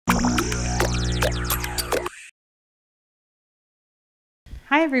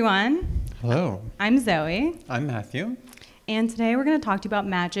Hi, everyone. Hello. I'm Zoe, I'm Matthew. and today we're going to talk to you about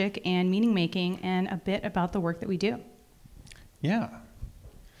magic and meaning making and a bit about the work that we do. Yeah.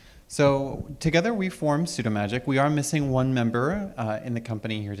 So together we formed SudoMagic. We are missing one member in the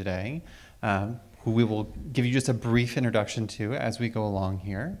company here today, who we will give you just a brief introduction to as we go along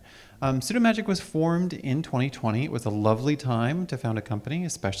here. SudoMagic was formed in 2020. It was a lovely time to found a company,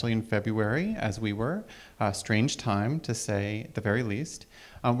 especially in February, as we were. A strange time, to say the very least.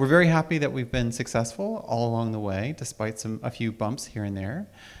 We're very happy that we've been successful all along the way, despite a few bumps here and there.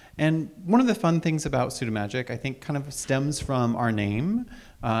 And one of the fun things about SudoMagic, I think, kind of stems from our name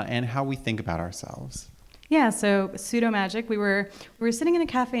and how we think about ourselves. Yeah, so SudoMagic, we were sitting in a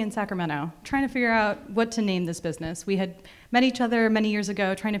cafe in Sacramento trying to figure out what to name this business. We had met each other many years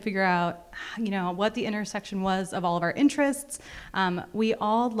ago trying to figure out, what the intersection was of all of our interests. We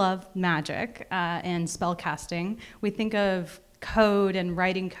all love magic and spell casting. We think of code and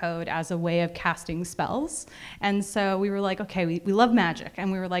writing code as a way of casting spells. And so we were like, okay, we love magic. And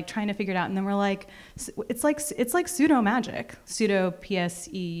we were like trying to figure it out. And then we're like, it's like SudoMagic, pseudo,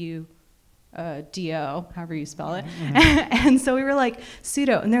 P-S-E-U. D-O, however you spell it. Mm-hmm. And so we were like,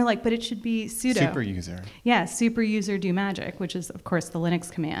 pseudo. And they're like, but it should be sudo. Super user. Yeah, super user do magic, which is, of course, the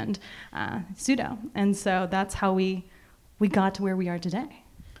Linux command, sudo. And so that's how we got to where we are today.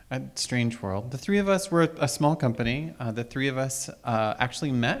 A strange world. The three of us were a small company. The three of us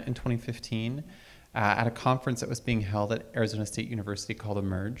actually met in 2015 at a conference that was being held at Arizona State University called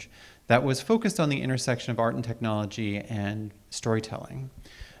Emerge that was focused on the intersection of art and technology and storytelling.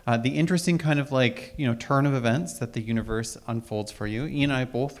 The interesting kind of turn of events that the universe unfolds for you. Ian and I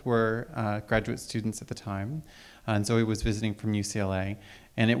both were graduate students at the time, and Zoe was visiting from UCLA.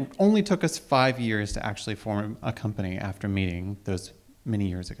 And it only took us 5 years to actually form a company after meeting those many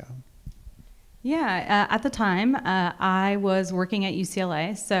years ago. Yeah, at the time, I was working at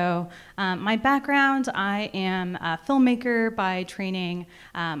UCLA. So my background, I am a filmmaker by training.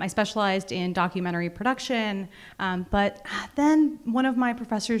 I specialized in documentary production. But then one of my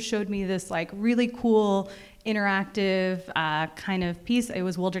professors showed me this really cool interactive kind of piece. It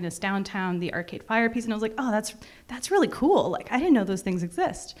was Wilderness Downtown, the Arcade Fire piece. And I was like, oh, that's really cool. I didn't know those things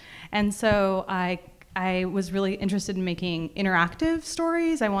exist. And so I was really interested in making interactive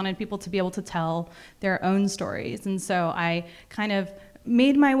stories. I wanted people to be able to tell their own stories. And so I kind of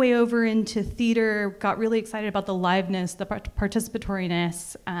made my way over into theater, got really excited about the liveness, the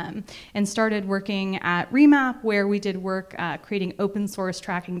participatoriness, and started working at Remap, where we did work creating open source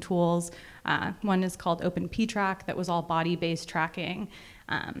tracking tools. One is called OpenPTrack, that was all body-based tracking.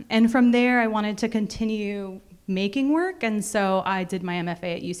 And from there, I wanted to continue making work, and so I did my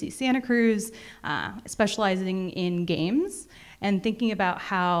MFA at UC Santa Cruz, specializing in games and thinking about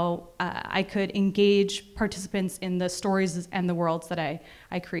how I could engage participants in the stories and the worlds that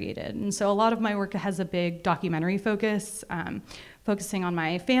I created. And so a lot of my work has a big documentary focus, focusing on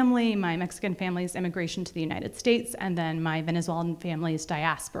my family, my Mexican family's immigration to the United States, and then my Venezuelan family's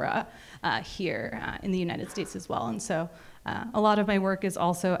diaspora here in the United States as well. And so a lot of my work is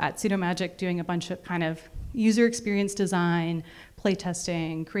also at SudoMagic, doing a bunch of kind of user experience design,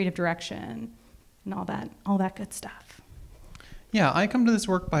 playtesting, creative direction, and all that good stuff. Yeah, I come to this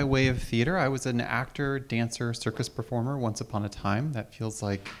work by way of theater. I was an actor, dancer, circus performer once upon a time. That feels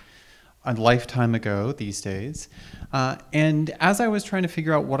like a lifetime ago these days. And as I was trying to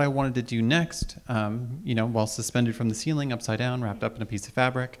figure out what I wanted to do next, while suspended from the ceiling, upside down, wrapped up in a piece of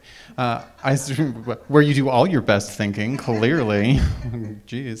fabric, where you do all your best thinking, clearly,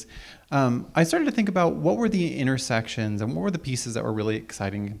 geez. I started to think about what were the intersections and what were the pieces that were really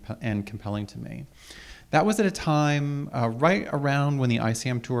exciting and compelling to me. That was at a time right around when the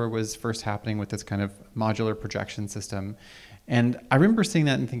ICM tour was first happening with this kind of modular projection system. And I remember seeing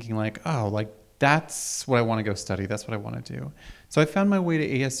that and thinking that's what I want to go study. That's what I want to do. So I found my way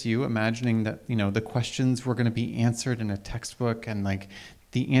to ASU, imagining that, the questions were going to be answered in a textbook and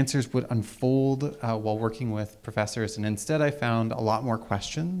the answers would unfold while working with professors. And instead I found a lot more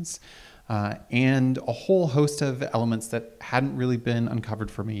questions and a whole host of elements that hadn't really been uncovered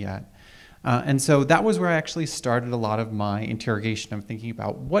for me yet. And so that was where I actually started a lot of my interrogation of thinking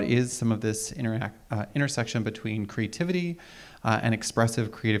about what is some of this intersection between creativity and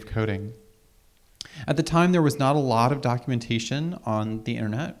expressive creative coding. At the time, there was not a lot of documentation on the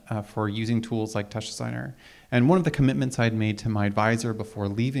internet for using tools like TouchDesigner. And one of the commitments I'd made to my advisor before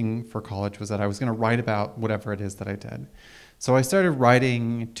leaving for college was that I was going to write about whatever it is that I did. So I started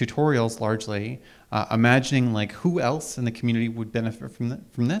writing tutorials largely, imagining who else in the community would benefit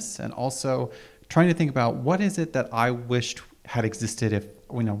from this, and also trying to think about what is it that I wished had existed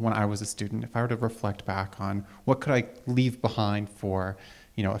when I was a student. If I were to reflect back on what could I leave behind for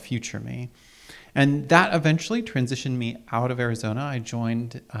a future me. And that eventually transitioned me out of Arizona. I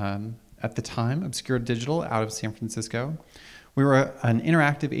joined, at the time, Obscure Digital out of San Francisco. We were an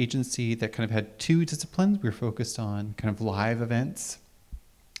interactive agency that kind of had two disciplines. We were focused on kind of live events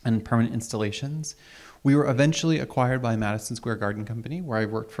and permanent installations. We were eventually acquired by Madison Square Garden Company, where I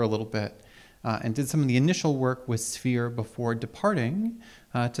worked for a little bit and did some of the initial work with Sphere before departing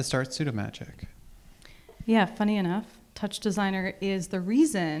to start SudoMagic. Yeah, funny enough, TouchDesigner is the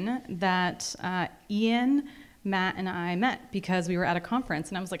reason that Ian, Matt, and I met, because we were at a conference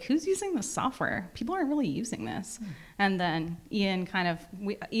and I was like, who's using this software? People aren't really using this. And then Ian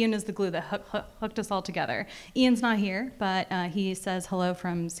Ian is the glue that hooked us all together. Ian's not here, but he says hello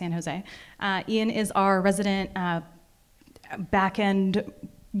from San Jose. Ian is our resident back-end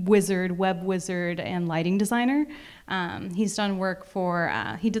wizard, web wizard, and lighting designer. He's done work for,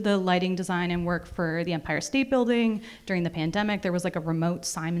 he did the lighting design and work for the Empire State Building during the pandemic. There was like a remote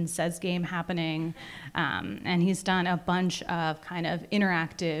Simon Says game happening. And he's done a bunch of kind of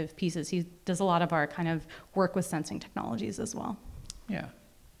interactive pieces. He does a lot of our kind of work with sensing technologies as well. Yeah.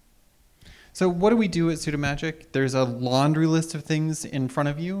 So what do we do at SudoMagic? There's a laundry list of things in front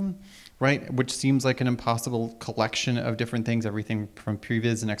of you, right? Which seems like an impossible collection of different things, everything from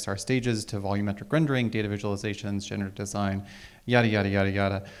previs and XR stages to volumetric rendering, data visualizations, generative design, yada, yada, yada,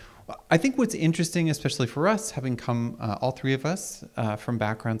 yada. I think what's interesting, especially for us, having come, all three of us, from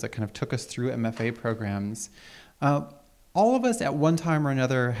backgrounds that kind of took us through MFA programs, all of us at one time or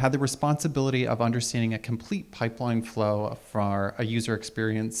another had the responsibility of understanding a complete pipeline flow for a user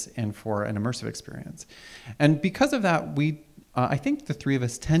experience and for an immersive experience. And because of that, I think the three of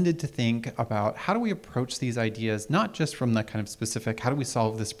us tended to think about how do we approach these ideas, not just from the kind of specific, how do we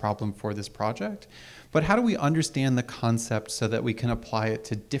solve this problem for this project, but how do we understand the concept so that we can apply it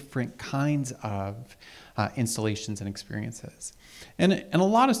to different kinds of installations and experiences. And in a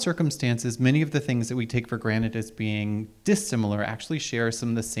lot of circumstances, many of the things that we take for granted as being dissimilar actually share some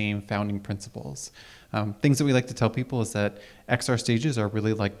of the same founding principles. Things that we like to tell people is that XR stages are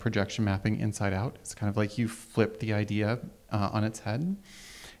really like projection mapping inside out. It's kind of like you flip the idea on its head.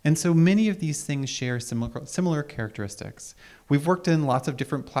 And so many of these things share similar characteristics. We've worked in lots of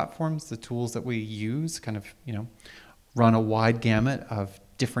different platforms. The tools that we use kind of, run a wide gamut of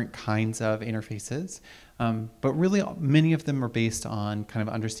different kinds of interfaces. But really, many of them are based on kind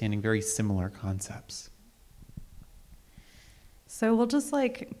of understanding very similar concepts. So we'll just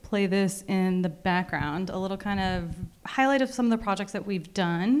like play this in the background, a little kind of highlight of some of the projects that we've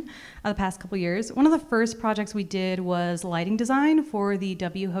done the past couple years. One of the first projects we did was lighting design for the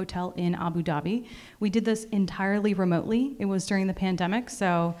W Hotel in Abu Dhabi. We did this entirely remotely. It was during the pandemic,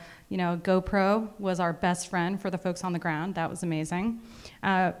 so GoPro was our best friend for the folks on the ground. That was amazing.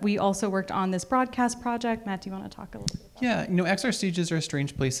 We also worked on this broadcast project. Matt, do you want to talk a little bit about that? Yeah, XR stages are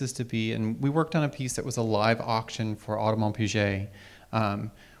strange places to be, and we worked on a piece that was a live auction for Audemars Piguet.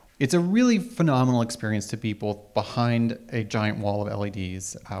 It's a really phenomenal experience to be both behind a giant wall of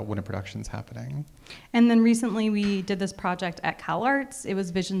LEDs when a production's happening. And then recently we did this project at Cal Arts. It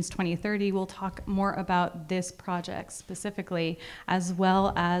was Visions 2030. We'll talk more about this project specifically, as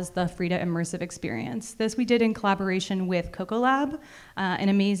well as the Frida immersive experience. This we did in collaboration with Coco Lab, an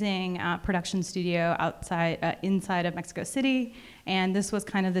amazing production studio inside of Mexico City. And this was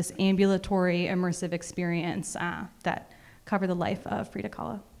kind of this ambulatory immersive experience that covered the life of Frida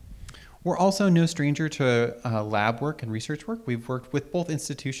Kahlo. We're also no stranger to lab work and research work. We've worked with both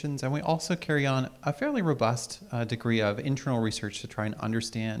institutions, and we also carry on a fairly robust degree of internal research to try and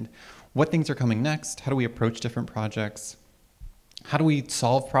understand what things are coming next, how do we approach different projects, how do we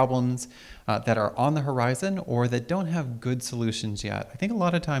solve problems that are on the horizon or that don't have good solutions yet. I think a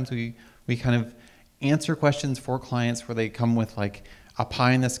lot of times we kind of answer questions for clients where they come with like a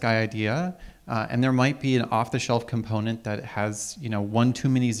pie-in-the-sky idea, and there might be an off-the-shelf component that has, one too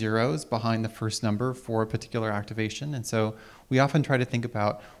many zeros behind the first number for a particular activation. And so we often try to think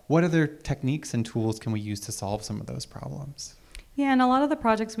about what other techniques and tools can we use to solve some of those problems. Yeah, and a lot of the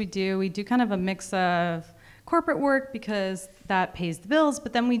projects we do kind of a mix of corporate work because that pays the bills,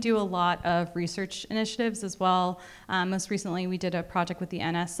 but then we do a lot of research initiatives as well. Most recently, we did a project with the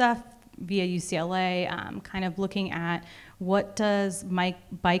NSF via UCLA, kind of looking at what does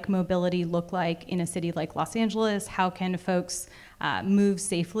bike mobility look like in a city like Los Angeles? How can folks move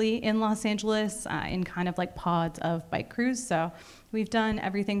safely in Los Angeles in kind of like pods of bike crews? So we've done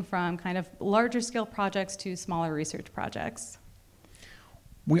everything from kind of larger scale projects to smaller research projects.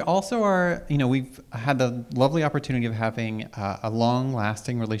 We also are, we've had the lovely opportunity of having a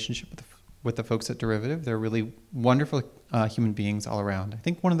long-lasting relationship with the folks at Derivative. They're really wonderful human beings all around. I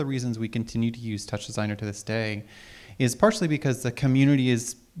think one of the reasons we continue to use TouchDesigner to this day is partially because the community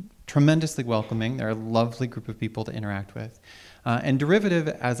is tremendously welcoming. They're a lovely group of people to interact with. And Derivative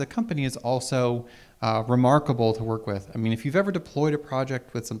as a company is also remarkable to work with. I mean, if you've ever deployed a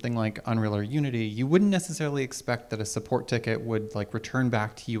project with something like Unreal or Unity, you wouldn't necessarily expect that a support ticket would like return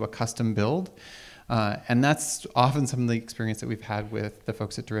back to you a custom build. And that's often some of the experience that we've had with the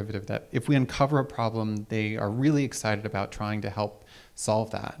folks at Derivative, that if we uncover a problem, they are really excited about trying to help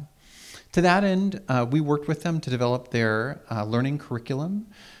solve that. To that end, we worked with them to develop their learning curriculum,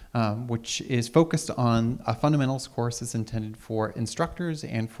 which is focused on a fundamentals course that's intended for instructors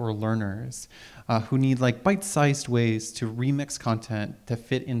and for learners who need like bite-sized ways to remix content to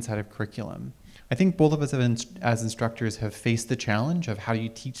fit inside of curriculum. I think both of us as instructors have faced the challenge of how do you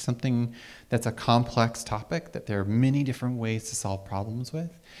teach something that's a complex topic that there are many different ways to solve problems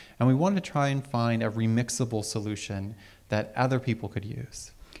with. And we wanted to try and find a remixable solution that other people could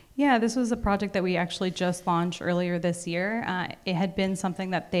use. Yeah, this was a project that we actually just launched earlier this year. It had been something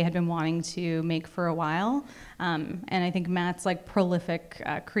that they had been wanting to make for a while. And I think Matt's like prolific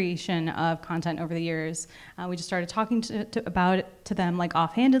creation of content over the years. We just started talking about it to them like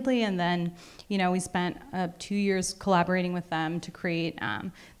offhandedly, and then we spent 2 years collaborating with them to create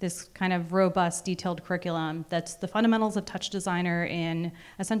this kind of robust, detailed curriculum that's the fundamentals of TouchDesigner in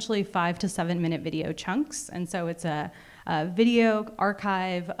essentially 5 to 7 minute video chunks. And so it's a video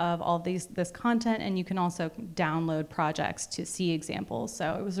archive of all this content, and you can also download projects to see examples.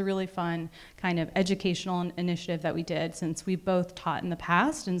 So it was a really fun kind of educational initiative that we did, since we both taught in the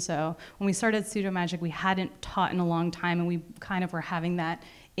past. And so when we started SudoMagic, we hadn't taught in a long time, and we kind of were having that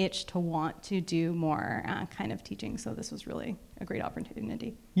itch to want to do more kind of teaching. So this was really a great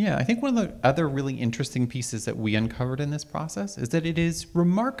opportunity. Yeah, I think one of the other really interesting pieces that we uncovered in this process is that it is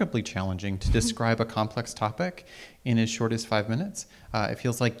remarkably challenging to describe a complex topic in as short as 5 minutes. It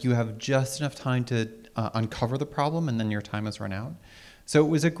feels like you have just enough time to uncover the problem, and then your time has run out. So it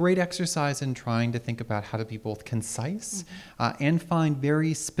was a great exercise in trying to think about how to be both concise and find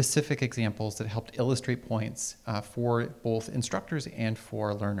very specific examples that helped illustrate points for both instructors and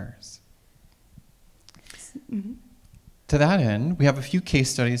for learners. Mm-hmm. To that end, we have a few case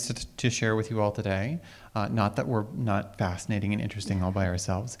studies to share with you all today. Not that we're not fascinating and interesting all by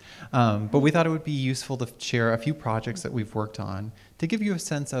ourselves, but we thought it would be useful to share a few projects that we've worked on to give you a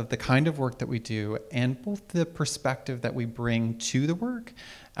sense of the kind of work that we do, and both the perspective that we bring to the work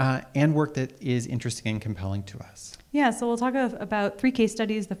and work that is interesting and compelling to us. Yeah, so we'll talk about 3 case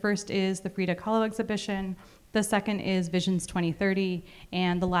studies. The first is the Frida exhibition. The second is Visions 2030,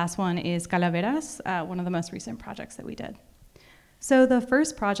 and the last one is Calaveras, one of the most recent projects that we did. So the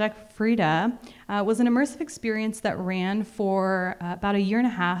first project, Frida, was an immersive experience that ran for about 1.5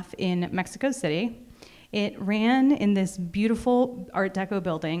 years in Mexico City. It ran in this beautiful Art Deco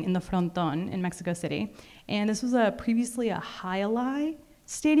building in the Fronton in Mexico City, and this was previously a Highlight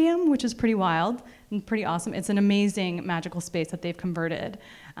stadium, which is pretty wild and pretty awesome. It's an amazing magical space that they've converted.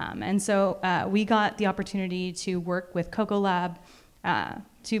 And so we got the opportunity to work with Coco Lab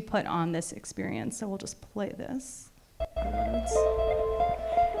to put on this experience. So we'll just play this.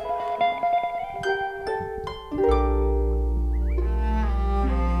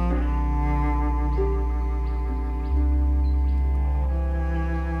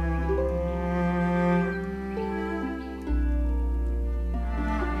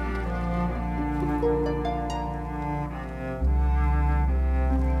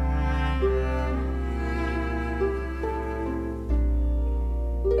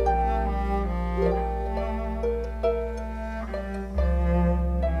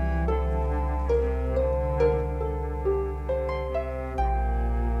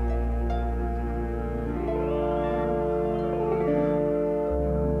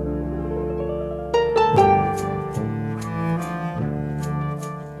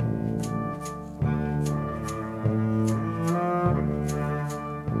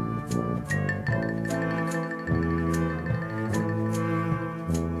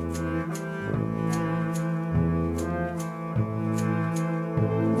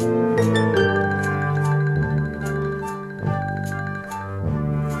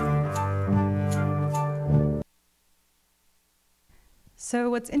 So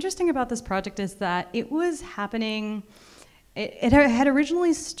what's interesting about this project is that it was happening, it had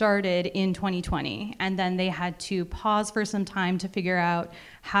originally started in 2020, and then they had to pause for some time to figure out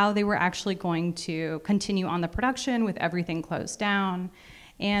how they were actually going to continue on the production with everything closed down.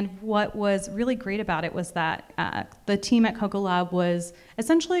 And what was really great about it was that the team at Coco Lab was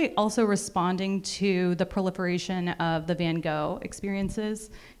essentially also responding to the proliferation of the Van Gogh experiences.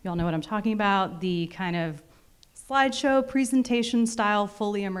 You all know what I'm talking about, the kind of slideshow presentation style,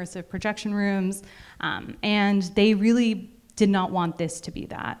 fully immersive projection rooms, and they really did not want this to be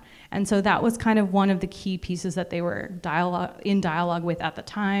that. And so that was kind of one of the key pieces that they were in dialogue with at the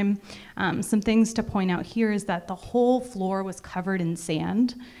time. Some things to point out here is that the whole floor was covered in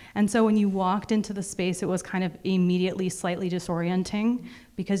sand. And so when you walked into the space, it was kind of immediately slightly disorienting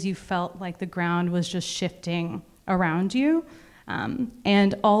because you felt like the ground was just shifting around you.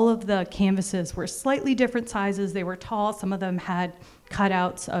 And all of the canvases were slightly different sizes. They were tall. Some of them had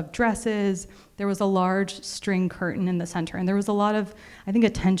cutouts of dresses. There was a large string curtain in the center. And there was a lot of, I think,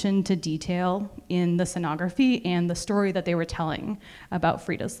 attention to detail in the scenography and the story that they were telling about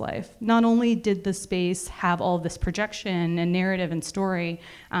Frida's life. Not only did the space have all this projection and narrative and story,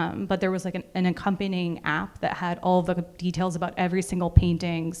 but there was like an accompanying app that had all the details about every single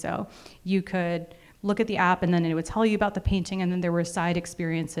painting. So you could look at the app and then it would tell you about the painting, and then there were side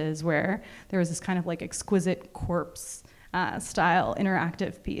experiences where there was this kind of like exquisite corpse style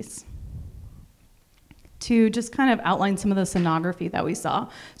interactive piece. To just kind of outline some of the scenography that we saw.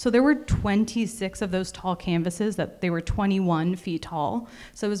 So there were 26 of those tall canvases that they were 21 feet tall.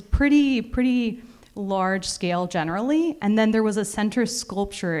 So it was pretty large scale generally. And then there was a center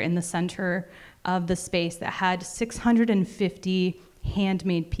sculpture in the center of the space that had 650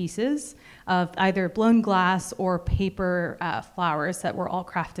 handmade pieces of either blown glass or paper flowers that were all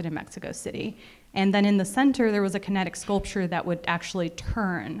crafted in Mexico City. And then in the center, there was a kinetic sculpture that would actually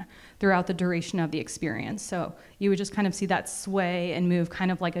turn throughout the duration of the experience. So you would just kind of see that sway and move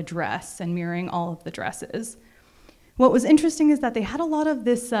kind of like a dress and mirroring all of the dresses. What was interesting is that they had a lot of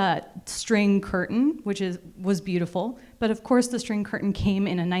this string curtain, which was beautiful, but of course the string curtain came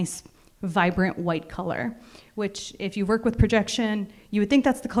in a nice vibrant white color, which if you work with projection, you would think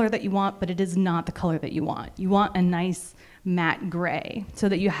that's the color that you want, but it is not the color that you want. You want a nice matte gray so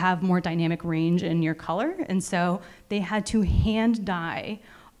that you have more dynamic range in your color. And so they had to hand dye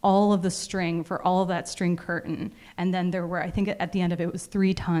all of the string for all of that string curtain. And then there were, I think at the end of it was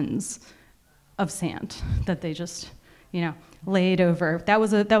 3 tons of sand that they just, laid over. That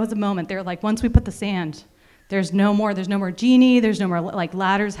was a moment. They're like, once we put the sand, there's no more genie, there's no more like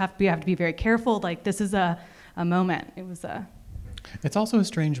ladders, you have to be very careful. Like this is a moment. It was a. It's also a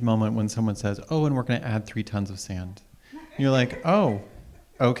strange moment when someone says, oh, and we're gonna add 3 tons of sand. You're like, oh,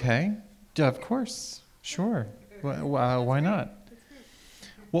 okay, of course, sure, why not?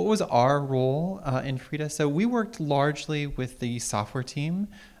 What was our role in Frida? So we worked largely with the software team,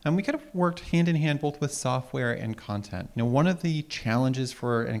 and we kind of worked hand in hand both with software and content. One of the challenges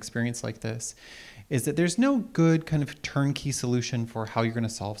for an experience like this is that there's no good kind of turnkey solution for how you're going to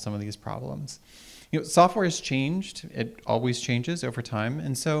solve some of these problems. Software has changed. It always changes over time,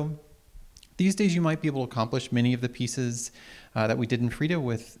 and so these days you might be able to accomplish many of the pieces that we did in Frida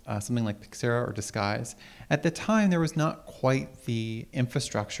with something like Pixera or Disguise. At the time, there was not quite the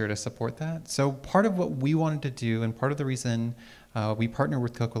infrastructure to support that. So part of what we wanted to do, and part of the reason we partnered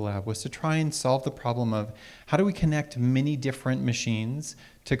with Coco Lab, was to try and solve the problem of how do we connect many different machines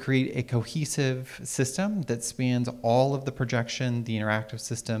to create a cohesive system that spans all of the projection, the interactive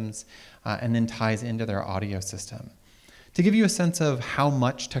systems, and then ties into their audio system. To give you a sense of how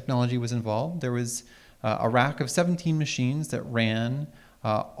much technology was involved, there was a rack of 17 machines that ran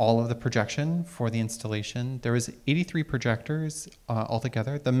all of the projection for the installation. There was 83 projectors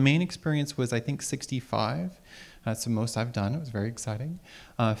altogether. The main experience was, I think, 65. That's the most I've done. It was very exciting.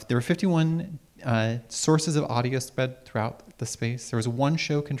 There were 51 sources of audio spread throughout the space. There was one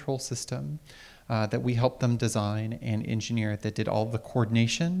show control system that we helped them design and engineer that did all the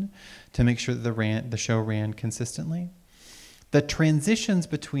coordination to make sure that the show ran consistently. The transitions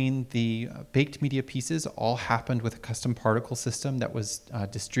between the baked media pieces all happened with a custom particle system that was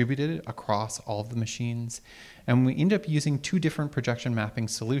distributed across all of the machines. And we ended up using 2 different projection mapping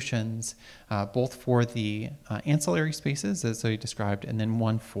solutions, both for the ancillary spaces, as Zoe described, and then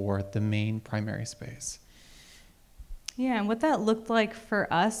one for the main primary space. Yeah, and what that looked like for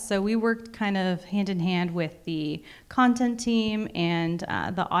us, so we worked kind of hand in hand with the content team and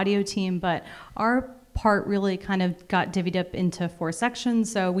the audio team, but our part really kind of got divvied up into 4 sections.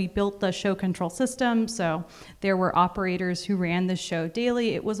 So we built the show control system. So there were operators who ran the show daily.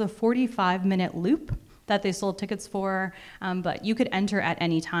 It was a 45-minute loop that they sold tickets for, but you could enter at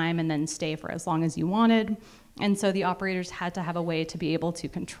any time and then stay for as long as you wanted. And so the operators had to have a way to be able to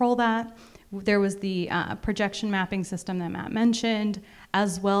control that. There was the projection mapping system that Matt mentioned,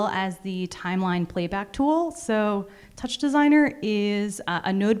 as well as the timeline playback tool. So TouchDesigner is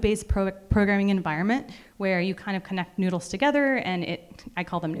a node-based programming environment where you kind of connect noodles together, and I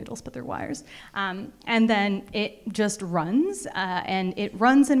call them noodles, but they're wires. And then it just runs, and it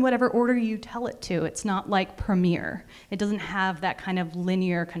runs in whatever order you tell it to. It's not like Premiere. It doesn't have that kind of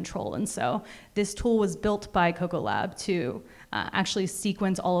linear control. And so this tool was built by Coco Lab to actually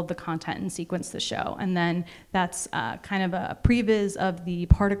sequence all of the content and sequence the show. And then that's kind of a previs of the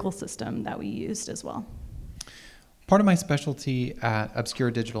particle system that we used as well. Part of my specialty at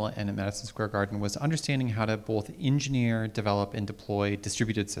Obscura Digital and at Madison Square Garden was understanding how to both engineer, develop, and deploy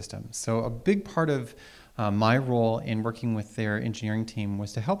distributed systems. So a big part of my role in working with their engineering team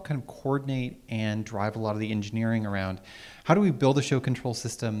was to help kind of coordinate and drive a lot of the engineering around how do we build a show control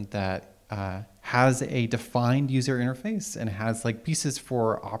system that has a defined user interface and has like pieces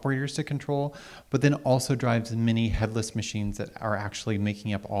for operators to control, but then also drives many headless machines that are actually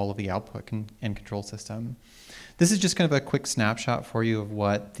making up all of the output and control system. This is just kind of a quick snapshot for you of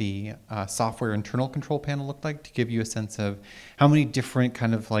what the software internal control panel looked like to give you a sense of how many different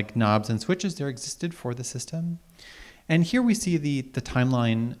kind of like knobs and switches there existed for the system. And here we see the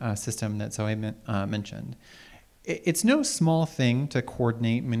timeline system that Zoe mentioned. It's no small thing to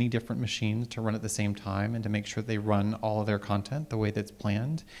coordinate many different machines to run at the same time and to make sure they run all of their content the way that's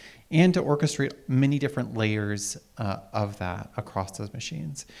planned, and to orchestrate many different layers of that across those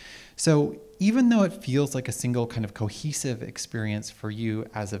machines. So even though it feels like a single kind of cohesive experience for you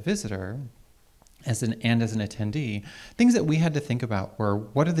as a visitor, and as an attendee, things that we had to think about were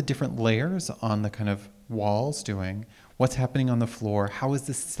what are the different layers on the kind of walls doing, what's happening on the floor, how is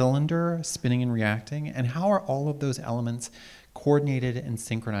the cylinder spinning and reacting, and how are all of those elements coordinated and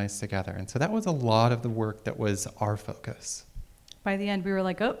synchronized together. And so that was a lot of the work that was our focus. By the end, we were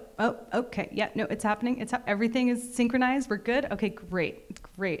like, oh, okay, yeah, no, it's happening. Everything is synchronized. We're good. Okay,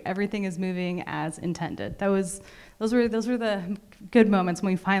 great. Everything is moving as intended. Those were the good moments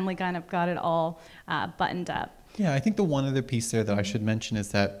when we finally kind of got it all buttoned up. Yeah, I think the one other piece there that I should mention is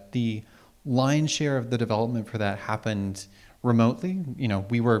that the lion's share of the development for that happened remotely. You know,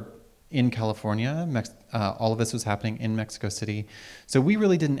 we were in California. All of this was happening in Mexico City. So we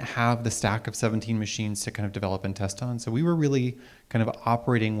really didn't have the stack of 17 machines to kind of develop and test on. So we were really kind of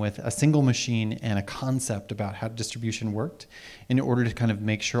operating with a single machine and a concept about how distribution worked in order to kind of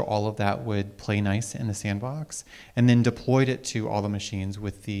make sure all of that would play nice in the sandbox, and then deployed it to all the machines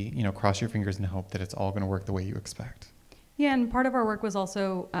with the, you know, cross your fingers and hope that it's all going to work the way you expect. Yeah, and part of our work was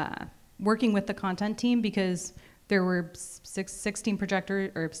also working with the content team, because there were 16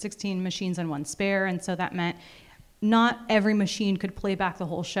 projectors or 16 machines and one spare, and so that meant not every machine could play back the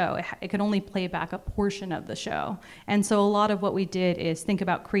whole show. It could only play back a portion of the show. And so a lot of what we did is think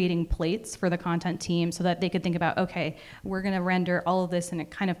about creating plates for the content team so that they could think about, okay, we're going to render all of this in a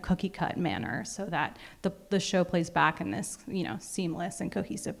kind of cookie cut manner so that the show plays back in this, you know, seamless and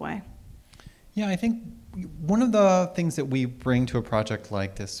cohesive way. Yeah, I think one of the things that we bring to a project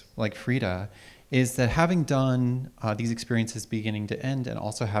like this, like Frida, is that having done these experiences beginning to end, and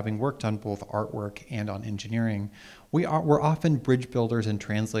also having worked on both artwork and on engineering, we're often bridge builders and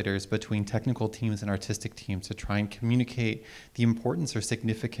translators between technical teams and artistic teams to try and communicate the importance or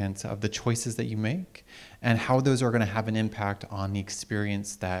significance of the choices that you make and how those are going to have an impact on the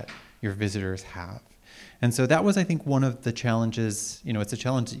experience that your visitors have. And so that was, I think, one of the challenges, you know, it's a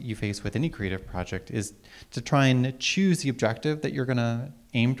challenge that you face with any creative project, is to try and choose the objective that you're going to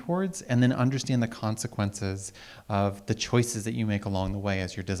aim towards, and then understand the consequences of the choices that you make along the way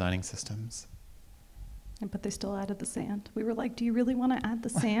as you're designing systems. But they still added the sand. We were like, do you really want to add the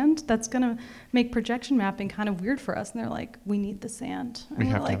sand? That's going to make projection mapping kind of weird for us. And they're like, we need the sand. And we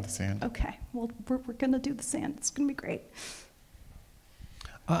have like, to have the sand. Okay, well, we're going to do the sand. It's going to be great.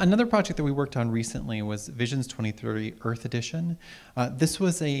 Another project that we worked on recently was Visions 2030 Earth Edition. This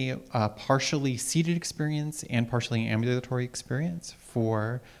was a partially seated experience and partially ambulatory experience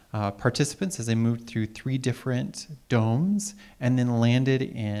for participants as they moved through 3 different domes and then landed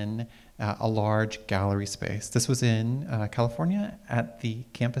in a large gallery space. This was in California at the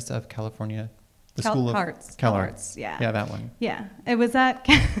campus of California, the School of CalArts. Yeah. Yeah, that one. Yeah, it was at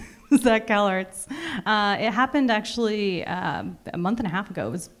CalArts. It happened actually a month and a half ago.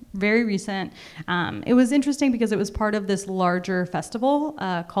 It was very recent. It was interesting because it was part of this larger festival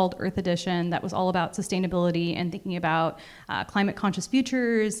called Earth Edition that was all about sustainability and thinking about climate conscious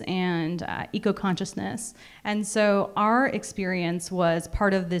futures and eco-consciousness. And so our experience was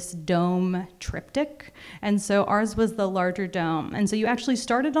part of this dome triptych. And so ours was the larger dome. And so you actually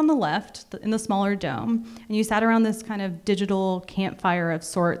started on the left in the smaller dome, and you sat around this kind of digital campfire of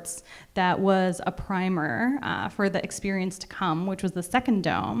sorts that was a primer for the experience to come, which was the second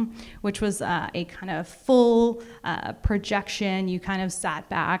dome, which was a kind of full projection. You kind of sat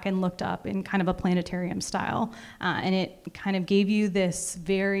back and looked up in kind of a planetarium style. And it kind of gave you this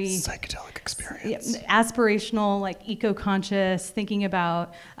very psychedelic experience. Aspirational, like eco-conscious, thinking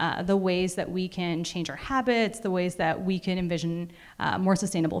about the ways that we can change our habits, the ways that we can envision more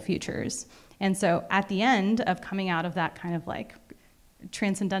sustainable futures. And so at the end of coming out of that kind of like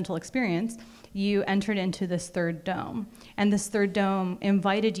transcendental experience, you entered into this third dome. And this third dome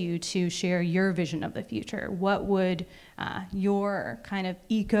invited you to share your vision of the future. What would your kind of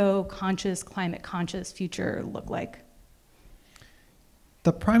eco-conscious, climate-conscious future look like?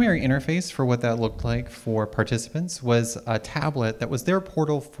 The primary interface for what that looked like for participants was a tablet that was their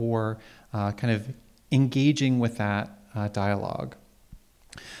portal for kind of engaging with that dialogue.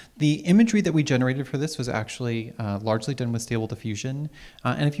 The imagery that we generated for this was actually largely done with Stable Diffusion.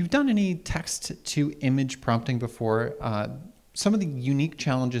 And if you've done any text-to-image prompting before, some of the unique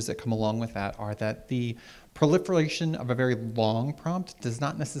challenges that come along with that are that the proliferation of a very long prompt does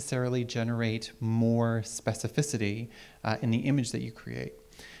not necessarily generate more specificity in the image that you create.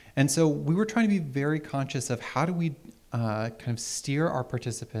 And so we were trying to be very conscious of how do we kind of steer our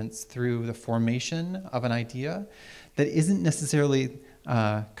participants through the formation of an idea that isn't necessarily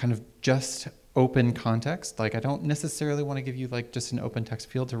kind of just open context. Like, I don't necessarily want to give you like just an open text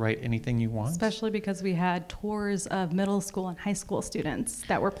field to write anything you want. Especially because we had tours of middle school and high school students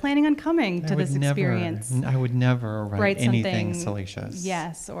that were planning on coming to this experience. I would never write anything salacious.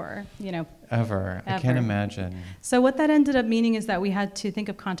 Yes, or, you know. Ever. I can't imagine. So what that ended up meaning is that we had to think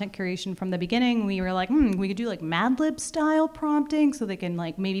of content curation from the beginning. We were like, we could do like Mad Lib style prompting so they can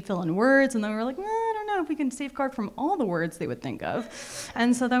like maybe fill in words. And then we were like, I don't know if we can safeguard from all the words they would think of.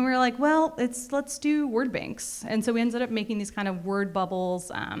 And so then we were like, well, let's do word banks. And so we ended up making these kind of word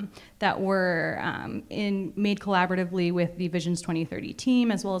bubbles that were made collaboratively with the Visions 2030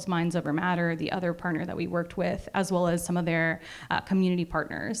 team, as well as Minds Over Matter, the other partner that we worked with, as well as some of their community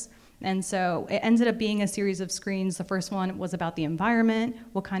partners. And so it ended up being a series of screens. The first one was about the environment,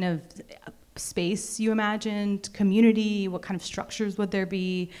 what kind of space you imagined, community, what kind of structures would there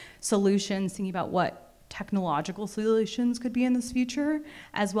be, solutions, thinking about what technological solutions could be in this future,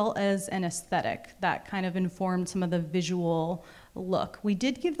 as well as an aesthetic that kind of informed some of the visual look. We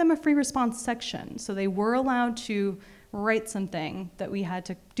did give them a free response section, so they were allowed to write something that we had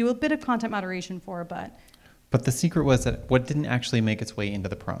to do a bit of content moderation for, But the secret was that what didn't actually make its way into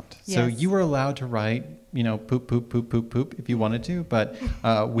the prompt. Yes. So you were allowed to write, poop, poop, poop, poop, poop if you wanted to, but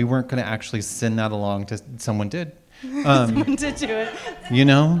we weren't going to actually send that along to someone did. Someone did do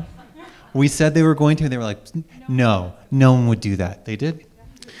it. We said they were going to, and they were like, no one would do that. They did.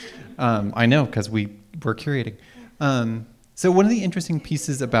 I know, because we were curating. So one of the interesting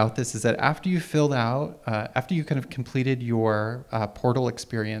pieces about this is that after you filled out, after you kind of completed your portal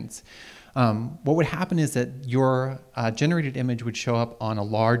experience, what would happen is that your generated image would show up on a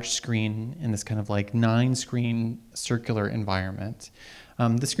large screen in this kind of like 9-screen circular environment.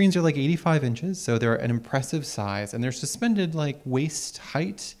 The screens are like 85 inches, so they're an impressive size, and they're suspended like waist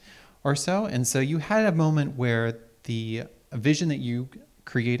height or so. And so you had a moment where the vision that you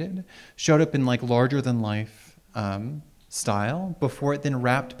created showed up in like larger than life style before it then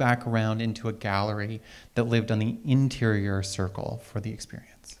wrapped back around into a gallery that lived on the interior circle for the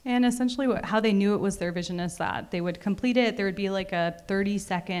experience. And essentially how they knew it was their vision is that they would complete it, there would be like a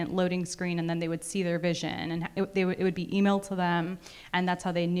 30-second loading screen, and then they would see their vision, and it would be emailed to them, and that's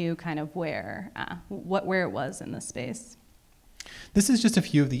how they knew kind of where it was in the space. This is just a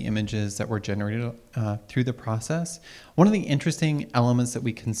few of the images that were generated through the process. One of the interesting elements that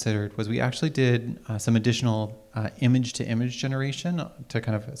we considered was we actually did some additional image-to-image generation to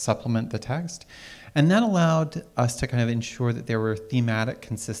kind of supplement the text. And that allowed us to kind of ensure that there were thematic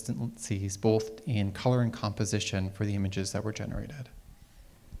consistencies both in color and composition for the images that were generated.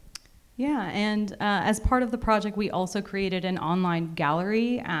 Yeah, and as part of the project, we also created an online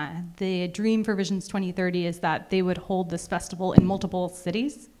gallery. The dream for Visions 2030 is that they would hold this festival in multiple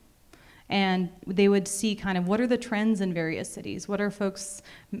cities, and they would see kind of what are the trends in various cities, what are folks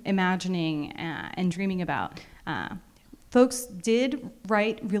imagining and dreaming about. Folks did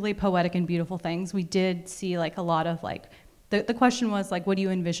write really poetic and beautiful things. We did see like a lot of like the question was like, what do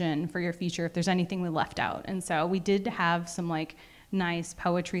you envision for your future if there's anything we left out? And so we did have some like nice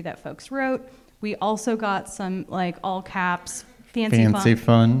poetry that folks wrote. We also got some like all caps, fancy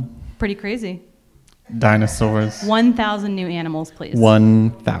fun. Pretty crazy. Dinosaurs. 1,000 new animals, please.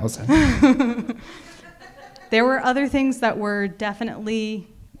 1,000. There were other things that were definitely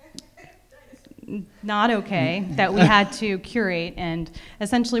not okay that we had to curate, and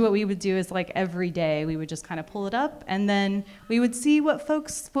essentially what we would do is like every day we would just kind of pull it up and then we would see what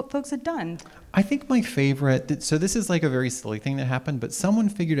folks had done. I think my favorite, so this is like a very silly thing that happened, but someone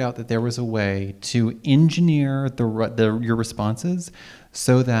figured out that there was a way to engineer your responses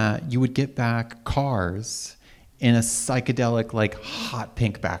so that you would get back cars in a psychedelic, like hot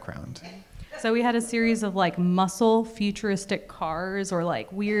pink background. So we had a series of like muscle futuristic cars or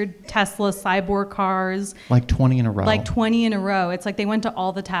like weird Tesla cyborg cars. Like 20 in a row. Like 20 in a row. It's like they went to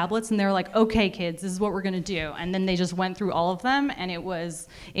all the tablets and they were like, okay, kids, this is what we're going to do. And then they just went through all of them and it was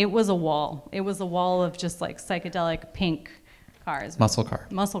a wall. It was a wall of just like psychedelic pink cars. Muscle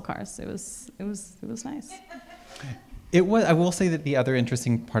cars. It was nice. It was. I will say that the other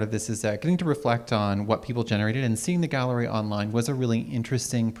interesting part of this is that getting to reflect on what people generated and seeing the gallery online was a really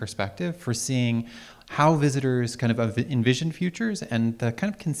interesting perspective for seeing how visitors kind of envision futures and the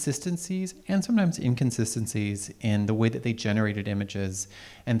kind of consistencies and sometimes inconsistencies in the way that they generated images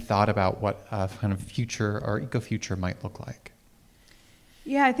and thought about what a kind of future or eco-future might look like.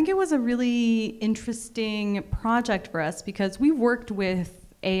 Yeah, I think it was a really interesting project for us because we've worked with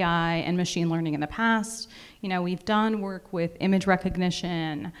AI and machine learning in the past. You know, we've done work with image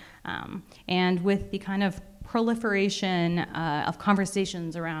recognition and with the kind of proliferation of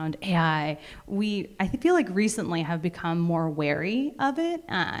conversations around AI. I feel like recently have become more wary of it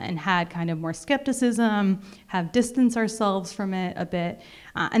and had kind of more skepticism, have distanced ourselves from it a bit.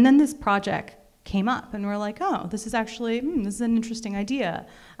 And then this project came up and we're like, oh, this is actually, this is an interesting idea.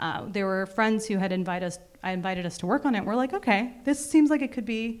 There were friends who had invited us to work on it. We're like, okay, this seems like it could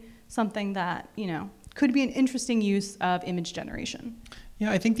be something that, you know, could be an interesting use of image generation.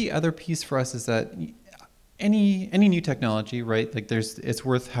 Yeah, I think the other piece for us is that any new technology, right? Like it's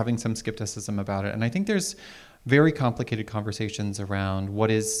worth having some skepticism about it. And I think there's very complicated conversations around what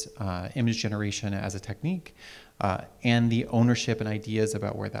is image generation as a technique. And the ownership and ideas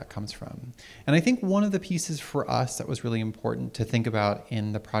about where that comes from. And I think one of the pieces for us that was really important to think about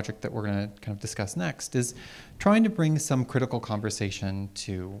in the project that we're going to kind of discuss next is trying to bring some critical conversation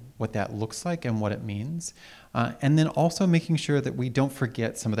to what that looks like and what it means. And then also making sure that we don't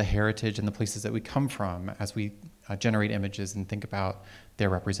forget some of the heritage and the places that we come from as we generate images and think about their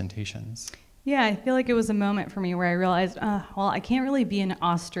representations. Yeah, I feel like it was a moment for me where I realized, well, I can't really be an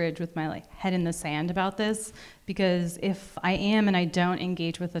ostrich with my like head in the sand about this, because if I am and I don't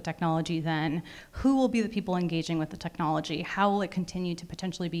engage with the technology, then who will be the people engaging with the technology? How will it continue to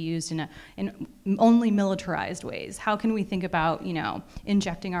potentially be used in only militarized ways? How can we think about, you know,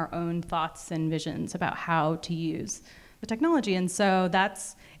 injecting our own thoughts and visions about how to use the technology? And so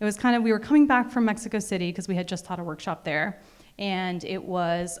it was kind of, we were coming back from Mexico City because we had just taught a workshop there. And it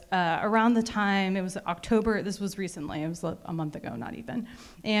was around the time, it was October, this was recently, it was a month ago, not even.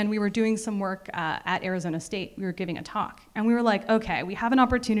 And we were doing some work at Arizona State. We were giving a talk. And we were like, okay, we have an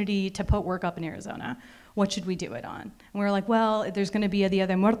opportunity to put work up in Arizona. What should we do it on? And we were like, well, there's going to be a Dia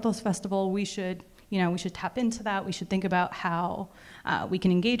de Muertos festival. We should tap into that. We should think about how we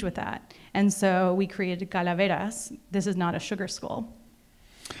can engage with that. And so we created Calaveras. This is not a sugar skull.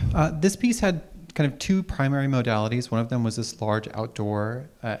 This piece had kind of two primary modalities. One of them was this large outdoor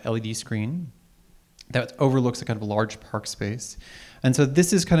LED screen that overlooks a kind of large park space. And so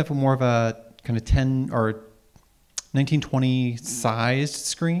this is kind of more of a kind of 10 or 1920 sized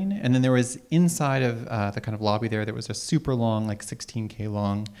screen. And then there was inside of the kind of lobby there was a super long, like 16K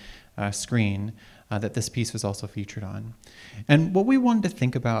long screen that this piece was also featured on. And what we wanted to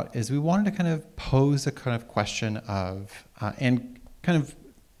think about is we wanted to kind of pose a kind of question of, and kind of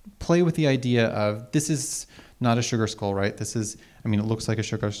play with the idea of, this is not a sugar skull, right? This is, I mean, it looks like a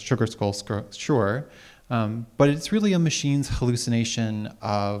sugar skull, sure, but it's really a machine's hallucination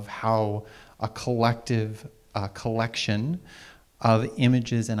of how a collective collection of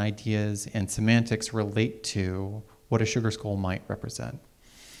images and ideas and semantics relate to what a sugar skull might represent.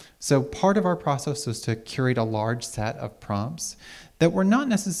 So part of our process was to curate a large set of prompts that were not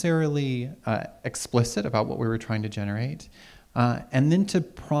necessarily explicit about what we were trying to generate, and then to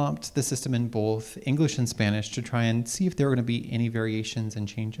prompt the system in both English and Spanish to try and see if there were going to be any variations and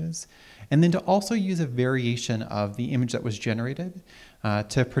changes. And then to also use a variation of the image that was generated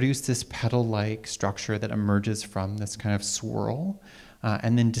to produce this petal-like structure that emerges from this kind of swirl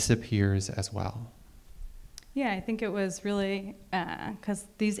and then disappears as well. Yeah, I think it was really, because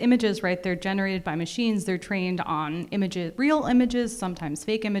these images, right, they're generated by machines, they're trained on images, real images, sometimes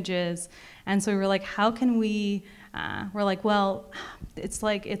fake images, and so we were like, how can we, we're like, well, it's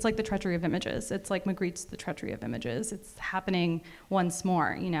like the treachery of images. It's like Magritte's The Treachery of Images. It's happening once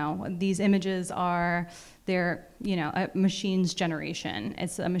more, you know. These images are, they're, you know, a machine's generation.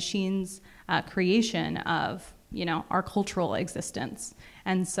 It's a machine's creation of, you know, our cultural existence.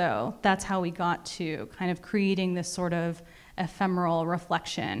 And so that's how we got to kind of creating this sort of ephemeral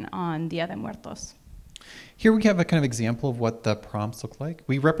reflection on Dia de Muertos. Here we have a kind of example of what the prompts look like.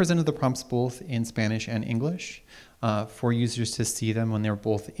 We represented the prompts both in Spanish and English for users to see them when they're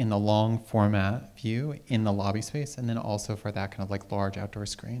both in the long format view in the lobby space, and then also for that kind of like large outdoor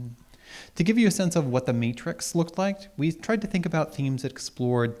screen. To give you a sense of what the matrix looked like, we tried to think about themes that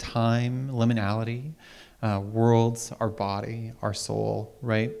explored time, liminality, worlds, our body, our soul,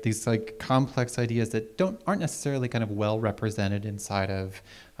 right? These like complex ideas that aren't necessarily kind of well represented inside of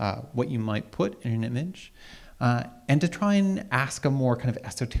what you might put in an image. And to try and ask a more kind of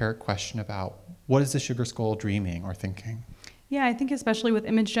esoteric question about what is the sugar skull dreaming or thinking? Yeah, I think especially with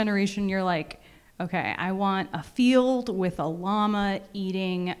image generation, you're like, okay, I want a field with a llama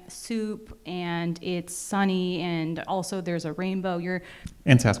eating soup, and it's sunny, and also there's a rainbow.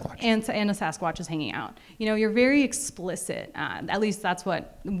 And Sasquatch. And a Sasquatch is hanging out. You know, you're very explicit. At least that's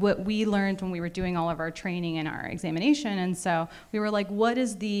what we learned when we were doing all of our training and our examination. And so we were like,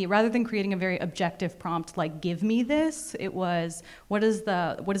 rather than creating a very objective prompt like "give me this," it was what is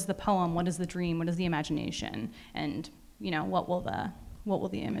the poem, what is the dream, what is the imagination, and you know what will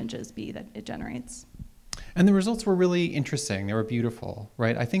the images be that it generates. And the results were really interesting. They were beautiful,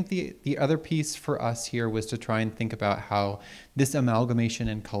 right? I think the other piece for us here was to try and think about how this amalgamation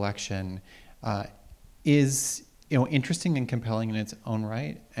and collection is, you know, interesting and compelling in its own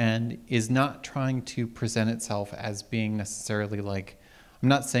right, and is not trying to present itself as being necessarily like, I'm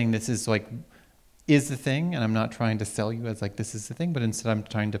not saying this is like, is the thing, and I'm not trying to sell you as like this is the thing, but instead I'm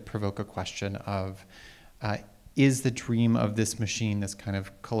trying to provoke a question of, is the dream of this machine, this kind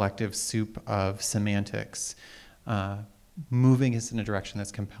of collective soup of semantics, moving us in a direction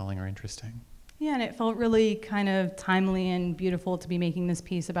that's compelling or interesting? Yeah, and it felt really kind of timely and beautiful to be making this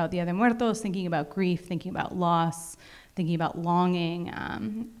piece about Dia de Muertos, thinking about grief, thinking about loss, thinking about longing,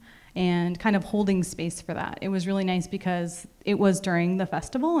 and kind of holding space for that. It was really nice because it was during the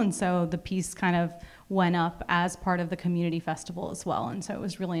festival, and so the piece kind of went up as part of the community festival as well, and so it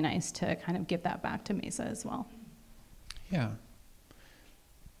was really nice to kind of give that back to Mesa as well. Yeah.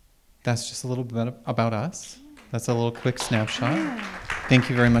 That's just a little bit about us. That's a little quick snapshot. Yeah. Thank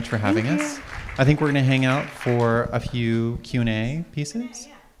you very much for having us. I think we're going to hang out for a few Q&A pieces.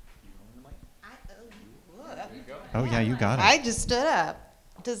 Oh, yeah, you got it. I just stood up.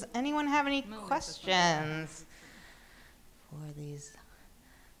 Does anyone have any questions for these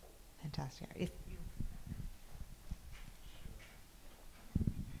fantastic?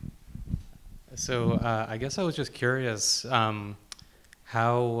 So I guess I was just curious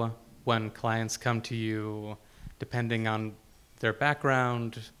how, when clients come to you, depending on their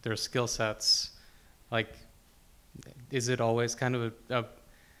background, their skill sets, like, is it always kind of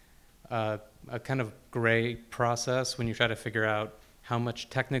a kind of gray process when you try to figure out how much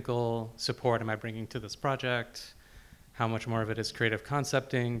technical support am I bringing to this project? How much more of it is creative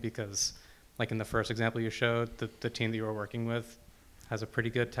concepting? Because, like in the first example you showed, the team that you were working with has a pretty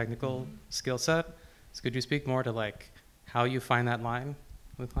good technical skill set. So could you speak more to like how you find that line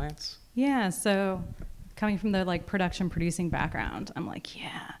with clients? Yeah, so coming from the like production producing background, I'm like,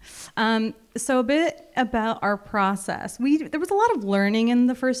 yeah. So a bit about our process. There was a lot of learning in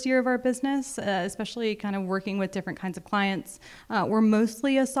the first year of our business, especially kind of working with different kinds of clients. We're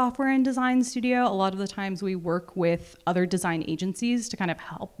mostly a software and design studio. A lot of the times we work with other design agencies to kind of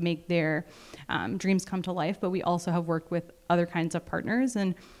help make their dreams come to life, but we also have worked with other kinds of partners.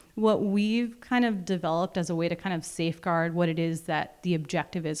 And what we've kind of developed as a way to kind of safeguard what it is that the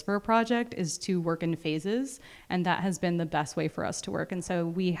objective is for a project is to work in phases, and that has been the best way for us to work. And so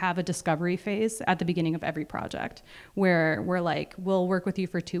we have a discovery phase at the beginning of every project where we're like, we'll work with you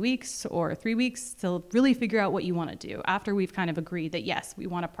for 2 weeks or 3 weeks to really figure out what you want to do after we've kind of agreed that, yes, we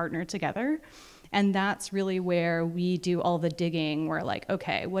want to partner together. And that's really where we do all the digging. We're like,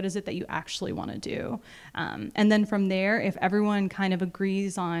 okay, what is it that you actually want to do? And then from there, if everyone kind of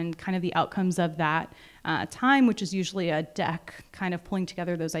agrees on kind of the outcomes of that time, which is usually a deck kind of pulling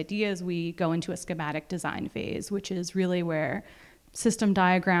together those ideas, we go into a schematic design phase, which is really where system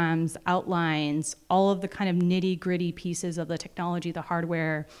diagrams, outlines, all of the kind of nitty-gritty pieces of the technology, the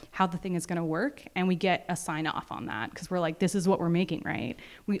hardware, how the thing is going to work, and we get a sign off on that because we're like, this is what we're making, right?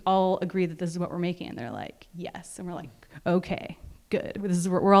 We all agree that this is what we're making, and they're like, yes, and we're like, okay, good. This is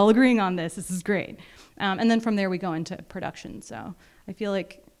we're all agreeing on this. This is great. And then from there we go into production. So I feel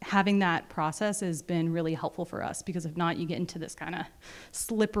like having that process has been really helpful for us, because if not, you get into this kind of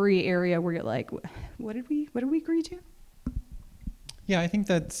slippery area where you're like, what did we agree to? Yeah, I think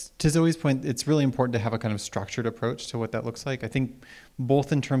that's, to Zoe's point, it's really important to have a kind of structured approach to what that looks like. I think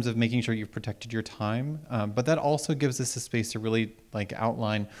both in terms of making sure you've protected your time, but that also gives us a space to really like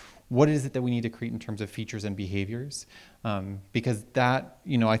outline what is it that we need to create in terms of features and behaviors. Because that,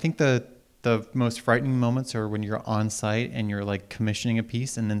 I think the most frightening moments are when you're on site and you're like commissioning a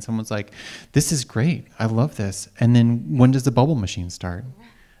piece and then someone's like, this is great, I love this. And then when does the bubble machine start?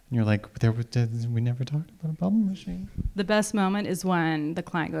 And you're like, we never talked about a bubble machine. The best moment is when the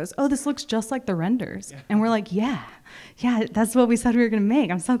client goes, oh, this looks just like the renders. Yeah. And we're like, yeah, that's what we said we were going to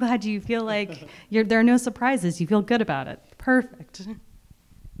make. I'm so glad you feel like there are no surprises. You feel good about it. Perfect.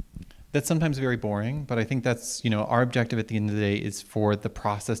 That's sometimes very boring, but I think that's, our objective at the end of the day is for the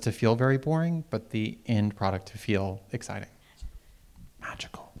process to feel very boring, but the end product to feel exciting.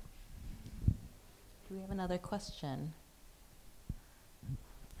 Magical. Do we have another question?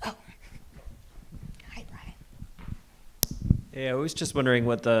 Oh. Hi, Brian. Yeah, I was just wondering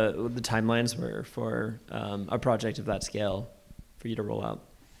what the timelines were for a project of that scale for you to roll out.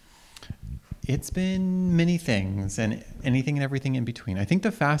 It's been many things and anything and everything in between. I think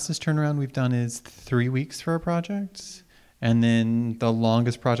the fastest turnaround we've done is 3 weeks for a project. And then the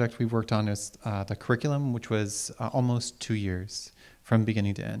longest project we've worked on is the curriculum, which was almost 2 years from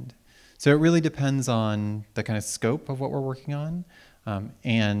beginning to end. So it really depends on the kind of scope of what we're working on.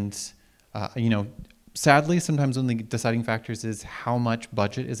 Sadly, sometimes one of the deciding factors is how much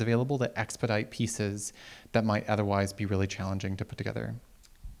budget is available to expedite pieces that might otherwise be really challenging to put together.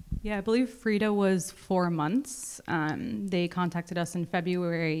 Yeah, I believe Frida was 4 months. They contacted us in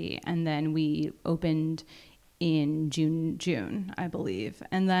February, and then we opened in June, I believe.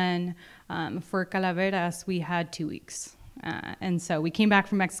 And then for Calaveras, we had 2 weeks. And so we came back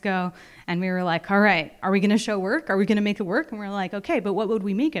from Mexico, and we were like, all right, are we going to show work? Are we going to make it work? And we're like, okay, but what would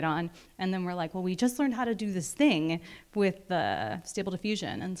we make it on? And then we're like, well, we just learned how to do this thing with the Stable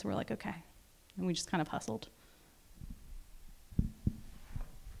Diffusion. And so we're like, okay. And we just kind of hustled.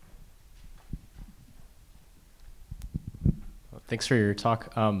 Thanks for your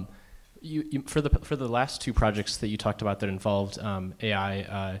talk. For the last 2 projects that you talked about that involved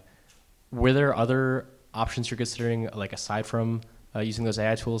AI, were there other options you're considering, like aside from using those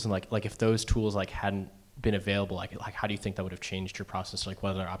AI tools, and like if those tools like hadn't been available, like how do you think that would have changed your process? Like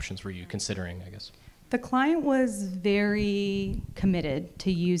what other options were you considering, I guess? The client was very committed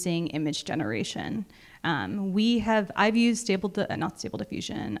to using image generation. I've used Stable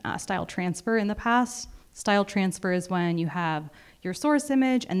Diffusion, style transfer in the past. Style transfer is when you have your source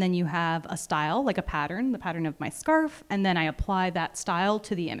image and then you have a style, like a pattern, the pattern of my scarf, and then I apply that style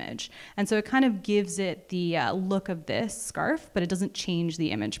to the image. And so it kind of gives it the look of this scarf, but it doesn't change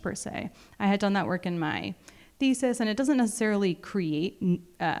the image per se. I had done that work in my thesis, and it doesn't necessarily create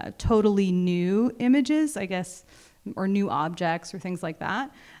totally new images, I guess, or new objects or things like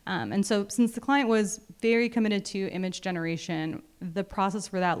that. And so since the client was very committed to image generation, the process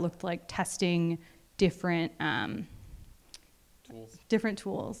for that looked like testing different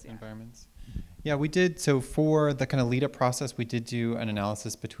tools. Environments. Yeah, we did. So for the kind of lead up process, we did do an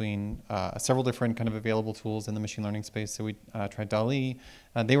analysis between several different kind of available tools in the machine learning space. So we tried DALL-E.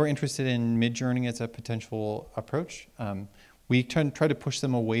 They were interested in Midjourney as a potential approach. We tried to push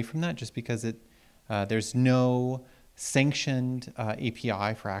them away from that just because there's no sanctioned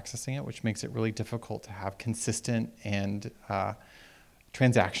API for accessing it, which makes it really difficult to have consistent and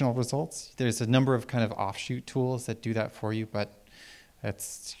transactional results. There's a number of kind of offshoot tools that do that for you, but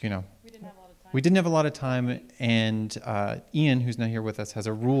it's, we didn't have a lot of time, and Ian, who's not here with us, has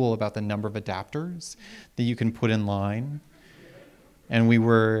a rule about the number of adapters that you can put in line, and we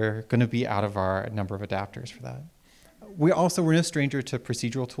were going to be out of our number of adapters for that. We're no stranger to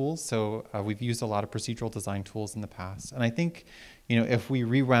procedural tools, so we've used a lot of procedural design tools in the past, and I think, if we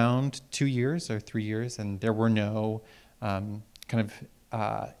rewound 2 years or 3 years and there were no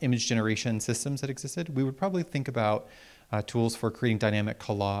image generation systems that existed, we would probably think about tools for creating dynamic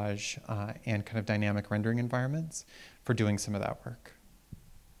collage and kind of dynamic rendering environments for doing some of that work.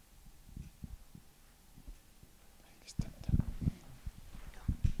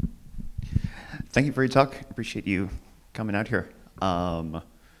 Thank you for your talk. Appreciate you coming out here.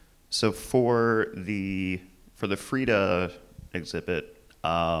 So for the Frida exhibit,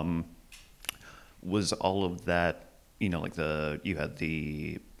 was all of that, you know, like you had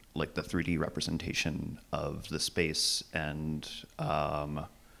the 3D representation of the space and,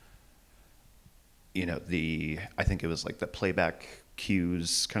 you know, I think it was like the playback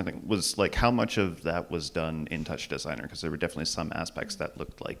cues kind of thing, was like, how much of that was done in TouchDesigner? Because there were definitely some aspects that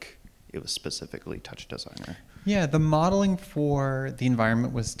looked like it was specifically TouchDesigner. Yeah, the modeling for the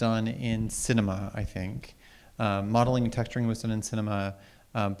environment was done in Cinema, I think. Modeling and texturing was done in Cinema,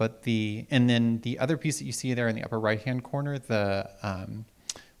 and then the other piece that you see there in the upper right-hand corner, the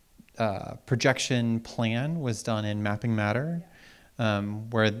projection plan was done in Mapping Matter,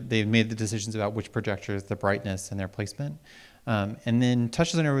 where they made the decisions about which projectors, the brightness, and their placement. And then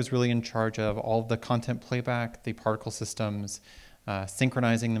TouchDesigner was really in charge of all of the content playback, the particle systems,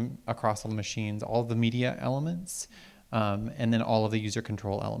 synchronizing them across all the machines, all of the media elements, and then all of the user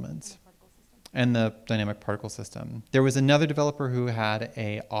control elements. And the dynamic particle system. There was another developer who had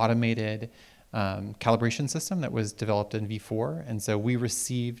an automated calibration system that was developed in V4, and so we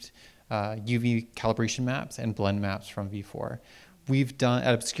received UV calibration maps and blend maps from V4. We've done,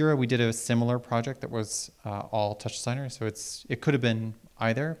 at Obscura, we did a similar project that was all TouchDesigner, so it could have been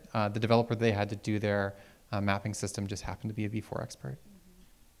either. The developer, they had to do their mapping system just happened to be a V4 expert.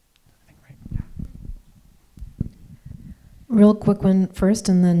 I think, right? Real quick one first,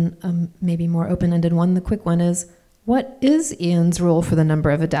 and then maybe more open-ended one. The quick one is, what is Ian's rule for the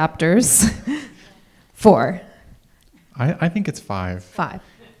number of adapters? 4. I think it's 5. 5.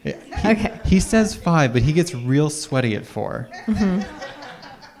 Okay. He says 5, but he gets real sweaty at 4.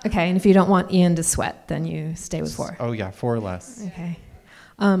 Mm-hmm. Okay, and if you don't want Ian to sweat, then you stay with 4. Oh yeah, 4 or less. Okay.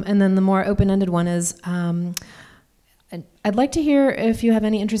 And then the more open-ended one is, I'd like to hear if you have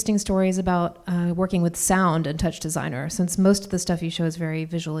any interesting stories about working with sound in TouchDesigner, since most of the stuff you show is very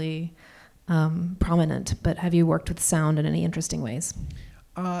visually prominent, but have you worked with sound in any interesting ways?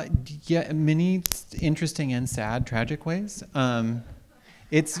 Yeah, many interesting and sad, tragic ways.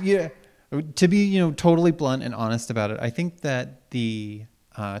 It's, to be, totally blunt and honest about it, I think that the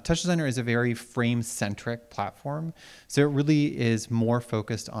TouchDesigner is a very frame-centric platform, so it really is more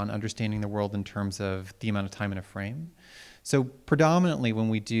focused on understanding the world in terms of the amount of time in a frame. So predominantly when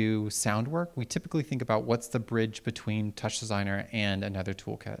we do sound work, we typically think about what's the bridge between TouchDesigner and another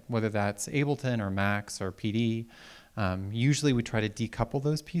toolkit, whether that's Ableton or Max or PD. Usually we try to decouple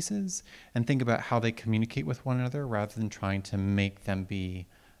those pieces and think about how they communicate with one another rather than trying to make them be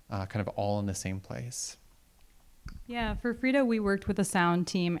kind of all in the same place. Yeah, for Frida, we worked with a sound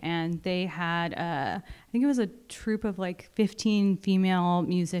team, and they had, I think it was a troupe of like 15 female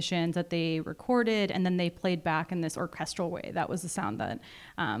musicians that they recorded, and then they played back in this orchestral way. That was the sound that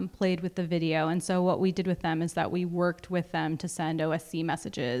played with the video. And so what we did with them is that we worked with them to send OSC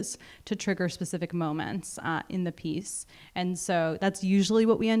messages to trigger specific moments in the piece. And so that's usually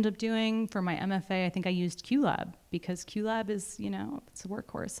what we end up doing. For my MFA, I think I used QLab, because QLab is, it's a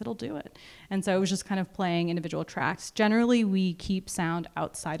workhorse, it'll do it. And so it was just kind of playing individual tracks. Generally, we keep sound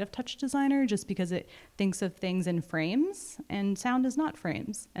outside of TouchDesigner just because it thinks of things in frames, and sound is not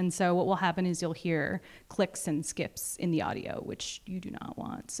frames. And so what will happen is you'll hear clicks and skips in the audio, which you do not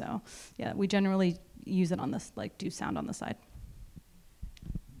want. So yeah, we generally use it on this, do sound on the side.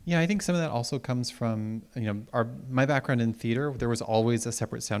 Yeah, I think some of that also comes from, my background in theater. There was always a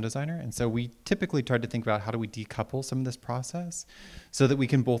separate sound designer. And so we typically tried to think about how do we decouple some of this process so that we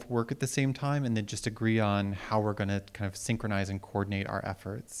can both work at the same time and then just agree on how we're going to kind of synchronize and coordinate our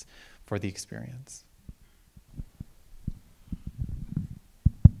efforts for the experience.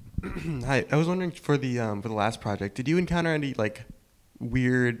 Hi, I was wondering for the last project, did you encounter any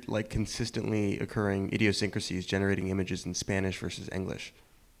weird, consistently occurring idiosyncrasies generating images in Spanish versus English?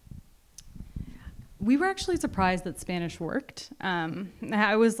 We were actually surprised that Spanish worked.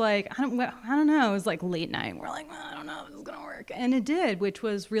 I was like, I don't know. It was like late night. We're like, well, I don't know if this is gonna work, and it did, which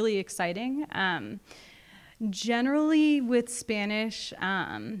was really exciting. Generally with Spanish,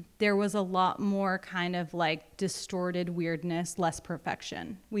 there was a lot more kind of distorted weirdness, less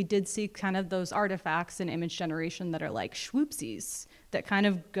perfection. We did see kind of those artifacts in image generation that are like swoopsies that kind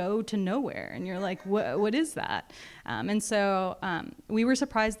of go to nowhere, and you're like, what is that? And so we were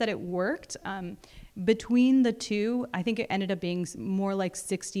surprised that it worked. Between the two, I think it ended up being more like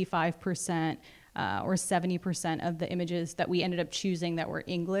 65% or 70% of the images that we ended up choosing that were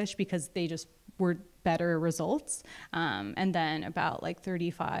English, because they just were better results. And then about like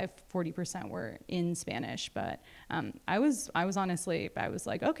 35-40% were in Spanish. But I was honestly, I was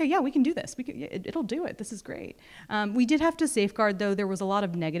like, okay, yeah, we can do this. It'll do it. This is great. We did have to safeguard, though. There was a lot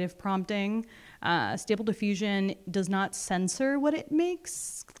of negative prompting. Stable Diffusion does not censor what it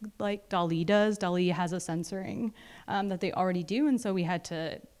makes like DALL-E does. DALL-E has a censoring that they already do. And so we had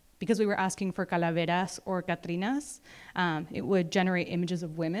to, because we were asking for Calaveras or Catrinas, it would generate images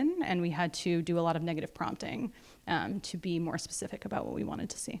of women, and we had to do a lot of negative prompting to be more specific about what we wanted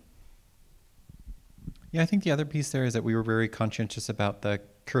to see. Yeah, I think the other piece there is that we were very conscientious about the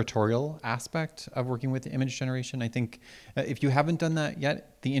curatorial aspect of working with image generation. I think if you haven't done that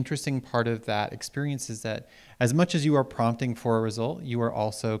yet, the interesting part of that experience is that as much as you are prompting for a result, you are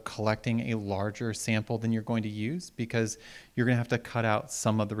also collecting a larger sample than you're going to use, because you're going to have to cut out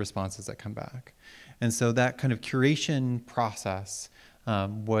some of the responses that come back. And so that kind of curation process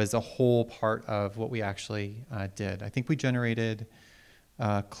was a whole part of what we actually did. I think we generated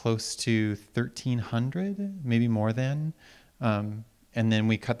close to 1,300, maybe more than. And then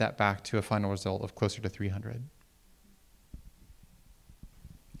we cut that back to a final result of closer to 300.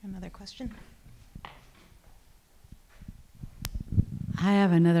 Another question? I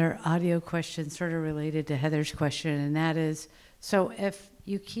have another audio question sort of related to Heather's question, and that is, so if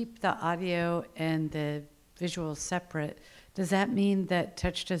you keep the audio and the visuals separate, does that mean that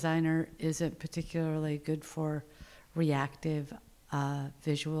TouchDesigner isn't particularly good for reactive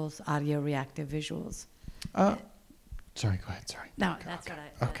visuals, audio reactive visuals? Sorry, go ahead, sorry. No, okay, that's okay.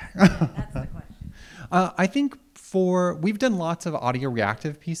 what Okay. that's the question. I think we've done lots of audio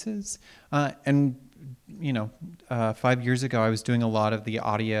reactive pieces, and 5 years ago I was doing a lot of the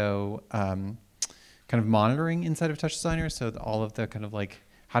audio kind of monitoring inside of TouchDesigner, so all of the kind of like,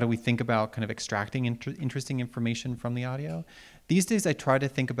 how do we think about kind of extracting interesting information from the audio? These days I try to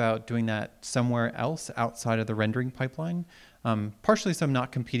think about doing that somewhere else outside of the rendering pipeline, partially so I'm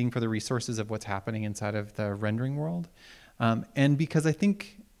not competing for the resources of what's happening inside of the rendering world. And because I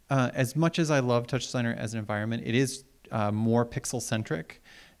think as much as I love TouchDesigner as an environment, it is more pixel-centric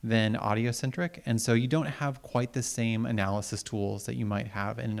than audio-centric, and so you don't have quite the same analysis tools that you might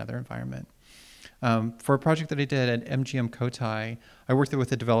have in another environment. For a project that I did at MGM Cotai, I worked there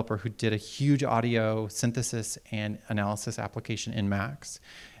with a developer who did a huge audio synthesis and analysis application in Max.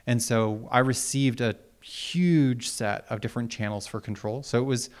 And so I received a huge set of different channels for control. So it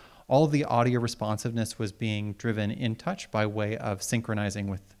was all of the audio responsiveness was being driven in Touch by way of synchronizing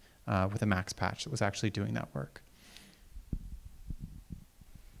with a Max patch that was actually doing that work.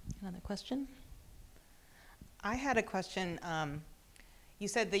 Another question? I had a question. You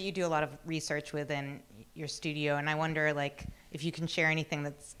said that you do a lot of research within your studio, and I wonder, like, if you can share anything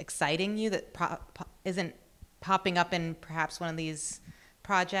that's exciting you that isn't popping up in perhaps one of these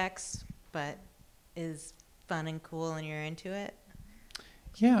projects, but is fun and cool and you're into it?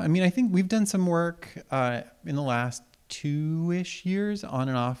 Yeah, I mean, I think we've done some work in the last 2-ish years on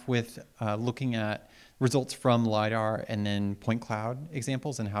and off with looking at results from LiDAR and then point cloud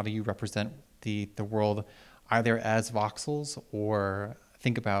examples, and how do you represent the world either as voxels or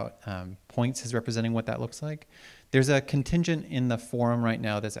think about points as representing what that looks like. There's a contingent in the forum right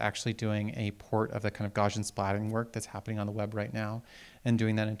now that's actually doing a port of the kind of Gaussian splatting work that's happening on the web right now and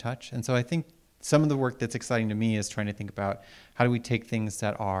doing that in Touch. And so I think some of the work that's exciting to me is trying to think about how do we take things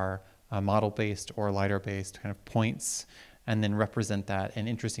that are model-based or LiDAR-based kind of points and then represent that in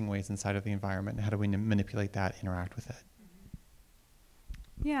interesting ways inside of the environment, and how do we manipulate that, interact with it.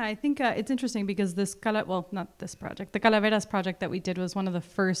 Yeah, I think it's interesting because not this project, the Calaveras project that we did was one of the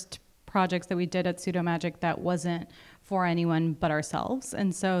first projects that we did at SudoMagic that wasn't for anyone but ourselves.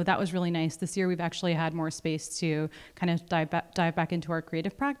 And so that was really nice. This year we've actually had more space to kind of dive back into our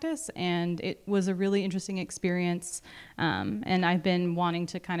creative practice, and it was a really interesting experience. And I've been wanting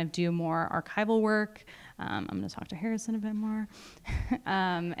to kind of do more archival work. I'm going to talk to Harrison a bit more.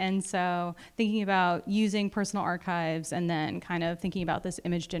 And so thinking about using personal archives and then kind of thinking about this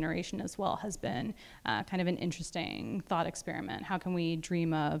image generation as well has been kind of an interesting thought experiment. How can we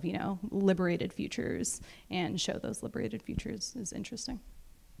dream of, liberated futures and show those liberated futures is interesting.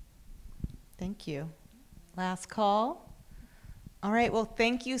 Thank you. Last call. All right, well,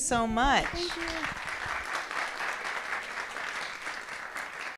 thank you so much. Thank you.